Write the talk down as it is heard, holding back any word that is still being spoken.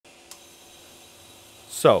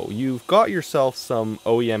So, you've got yourself some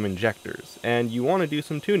OEM injectors, and you want to do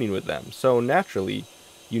some tuning with them, so naturally,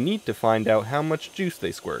 you need to find out how much juice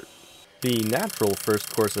they squirt. The natural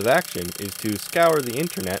first course of action is to scour the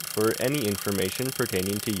internet for any information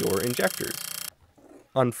pertaining to your injectors.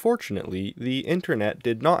 Unfortunately, the internet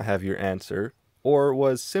did not have your answer, or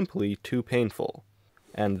was simply too painful.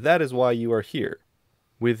 And that is why you are here,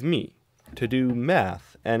 with me, to do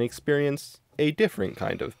math and experience a different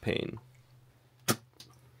kind of pain.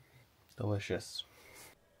 Delicious.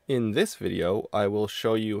 In this video, I will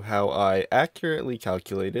show you how I accurately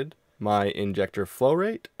calculated my injector flow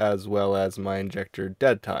rate as well as my injector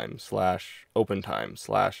dead time / open time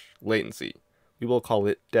 / latency. We will call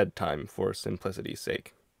it dead time for simplicity's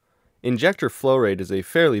sake. Injector flow rate is a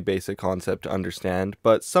fairly basic concept to understand,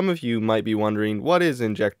 but some of you might be wondering, what is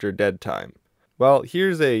injector dead time? Well,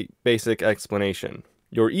 here's a basic explanation.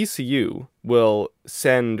 Your ECU will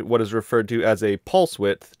send what is referred to as a pulse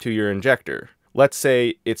width to your injector. Let's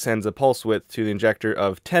say it sends a pulse width to the injector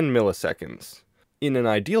of 10 milliseconds. In an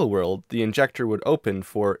ideal world, the injector would open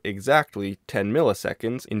for exactly 10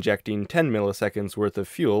 milliseconds, injecting 10 milliseconds worth of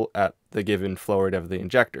fuel at the given flow rate of the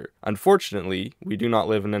injector. Unfortunately, we do not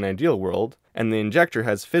live in an ideal world, and the injector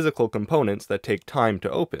has physical components that take time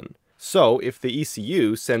to open. So, if the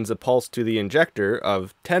ECU sends a pulse to the injector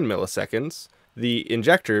of 10 milliseconds, the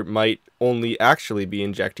injector might only actually be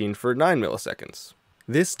injecting for 9 milliseconds.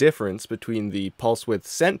 This difference between the pulse width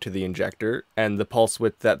sent to the injector and the pulse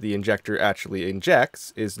width that the injector actually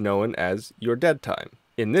injects is known as your dead time.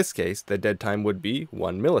 In this case, the dead time would be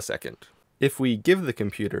 1 millisecond. If we give the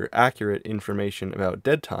computer accurate information about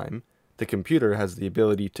dead time, the computer has the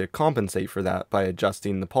ability to compensate for that by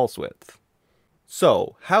adjusting the pulse width.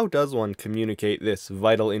 So, how does one communicate this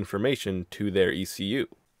vital information to their ECU?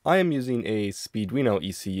 I am using a Speeduino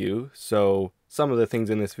ECU, so some of the things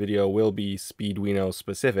in this video will be Speeduino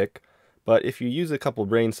specific, but if you use a couple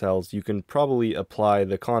brain cells, you can probably apply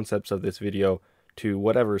the concepts of this video to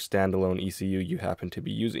whatever standalone ECU you happen to be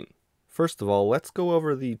using. First of all, let's go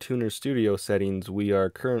over the Tuner Studio settings we are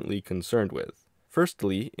currently concerned with.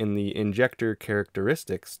 Firstly, in the Injector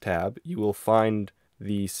Characteristics tab, you will find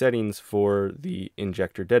the settings for the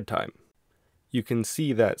injector dead time. You can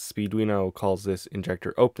see that Speeduino calls this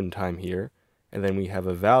injector open time here, and then we have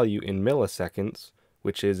a value in milliseconds,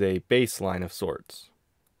 which is a baseline of sorts.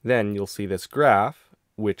 Then you'll see this graph,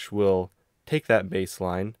 which will take that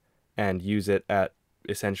baseline and use it at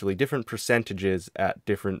essentially different percentages at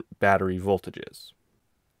different battery voltages.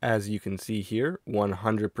 As you can see here,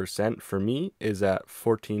 100% for me is at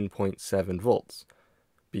 14.7 volts,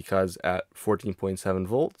 because at 14.7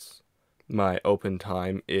 volts, my open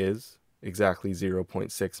time is exactly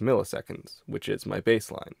 0.6 milliseconds, which is my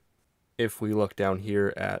baseline. If we look down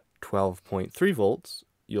here at 12.3 volts,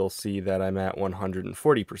 you'll see that I'm at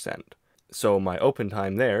 140%. So my open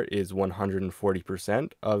time there is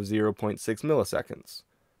 140% of 0.6 milliseconds.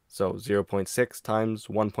 So 0.6 times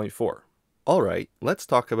 1.4. Alright, let's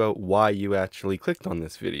talk about why you actually clicked on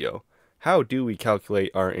this video. How do we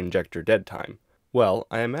calculate our injector dead time? Well,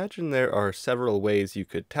 I imagine there are several ways you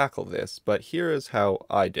could tackle this, but here is how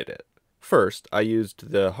I did it. First, I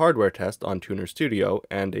used the hardware test on Tuner Studio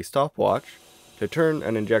and a stopwatch to turn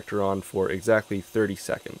an injector on for exactly 30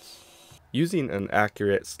 seconds. Using an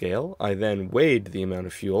accurate scale, I then weighed the amount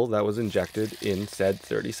of fuel that was injected in said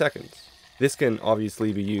 30 seconds. This can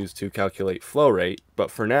obviously be used to calculate flow rate,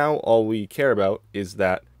 but for now all we care about is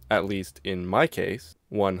that, at least in my case,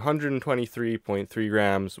 123.3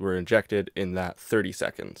 grams were injected in that 30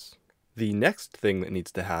 seconds. The next thing that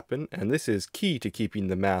needs to happen, and this is key to keeping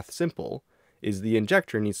the math simple, is the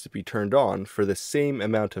injector needs to be turned on for the same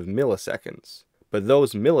amount of milliseconds. But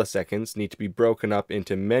those milliseconds need to be broken up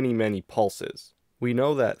into many pulses. We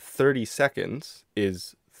know that 30 seconds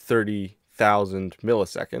is 30,000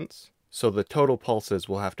 milliseconds, so the total pulses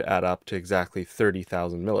will have to add up to exactly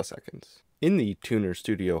 30,000 milliseconds. In the Tuner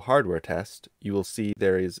Studio hardware test, you will see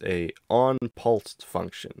there is a on-pulsed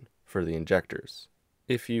function for the injectors.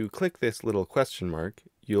 If you click this little question mark,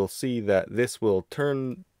 you'll see that this will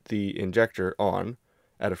turn the injector on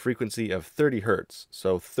at a frequency of 30 Hz,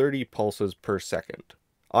 so 30 pulses per second.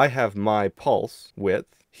 I have my pulse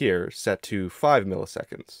width here set to 5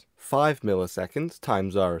 milliseconds. 5 milliseconds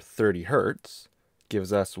times our 30 Hz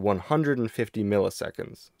gives us 150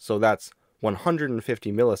 milliseconds, so that's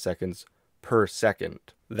 150 milliseconds per second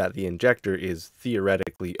that the injector is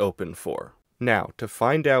theoretically open for. Now, to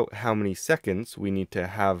find out how many seconds we need to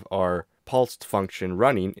have our pulsed function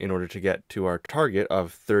running in order to get to our target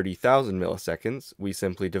of 30,000 milliseconds, we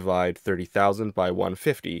simply divide 30,000 by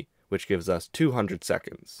 150, which gives us 200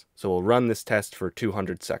 seconds. So we'll run this test for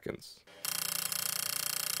 200 seconds.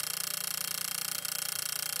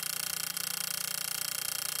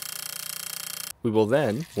 We will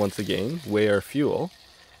then, once again, weigh our fuel,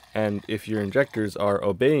 and if your injectors are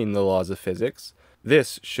obeying the laws of physics,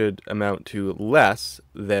 this should amount to less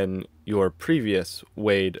than your previous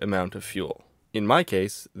weighed amount of fuel. In my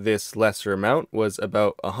case, this lesser amount was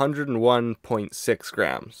about 101.6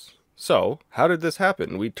 grams. So, how did this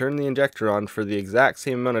happen? We turned the injector on for the exact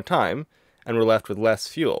same amount of time, and we're left with less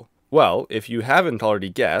fuel. Well, if you haven't already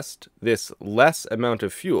guessed, this less amount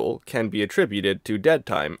of fuel can be attributed to dead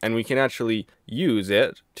time, and we can actually use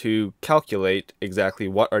it to calculate exactly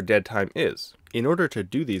what our dead time is. In order to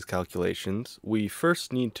do these calculations, we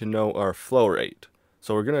first need to know our flow rate.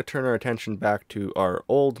 So we're going to turn our attention back to our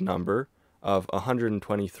old number of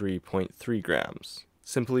 123.3 grams.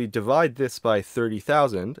 Simply divide this by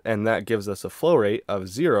 30,000, and that gives us a flow rate of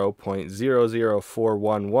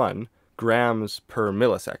 0.00411 grams per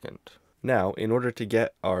millisecond. Now, in order to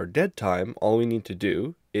get our dead time, all we need to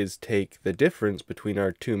do is take the difference between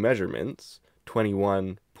our two measurements,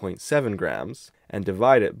 21.7 grams, and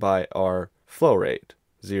divide it by our flow rate,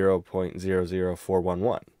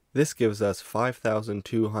 0.00411. This gives us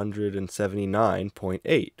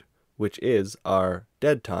 5,279.8, which is our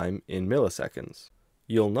dead time in milliseconds.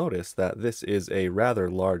 You'll notice that this is a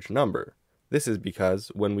rather large number. This is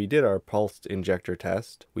because when we did our pulsed injector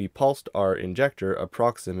test, we pulsed our injector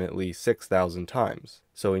approximately 6,000 times.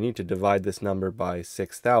 So we need to divide this number by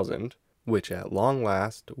 6,000, which at long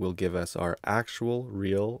last will give us our actual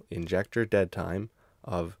real injector dead time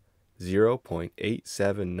of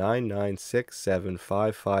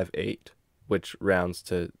 0.879967558, which rounds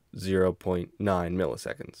to 0.9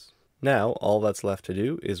 milliseconds. Now, all that's left to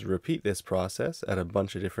do is repeat this process at a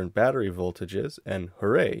bunch of different battery voltages, and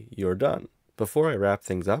hooray, you're done. Before I wrap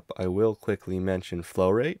things up, I will quickly mention flow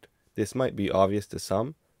rate. This might be obvious to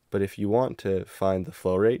some, but if you want to find the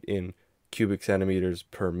flow rate in cubic centimeters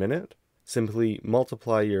per minute, simply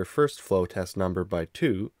multiply your first flow test number by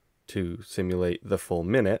 2 to simulate the full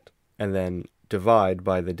minute, and then divide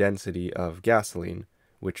by the density of gasoline,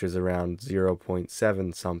 which is around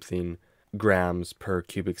 0.7 something grams per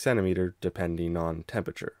cubic centimeter depending on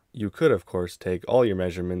temperature. You could of course take all your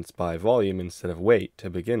measurements by volume instead of weight to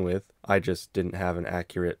begin with. I just didn't have an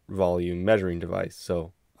accurate volume measuring device,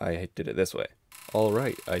 so I did it this way.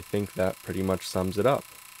 Alright, I think that pretty much sums it up.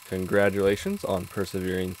 Congratulations on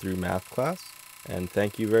persevering through math class, and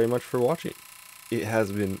thank you very much for watching. It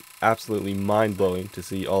has been absolutely mind-blowing to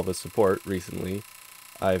see all the support recently.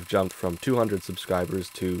 I've jumped from 200 subscribers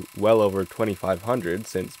to well over 2,500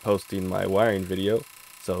 since posting my wiring video,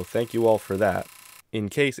 so thank you all for that. In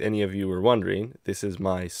case any of you were wondering, this is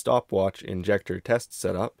my stopwatch injector test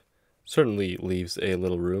setup. Certainly leaves a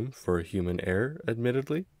little room for human error,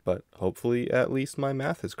 admittedly, but hopefully at least my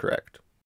math is correct.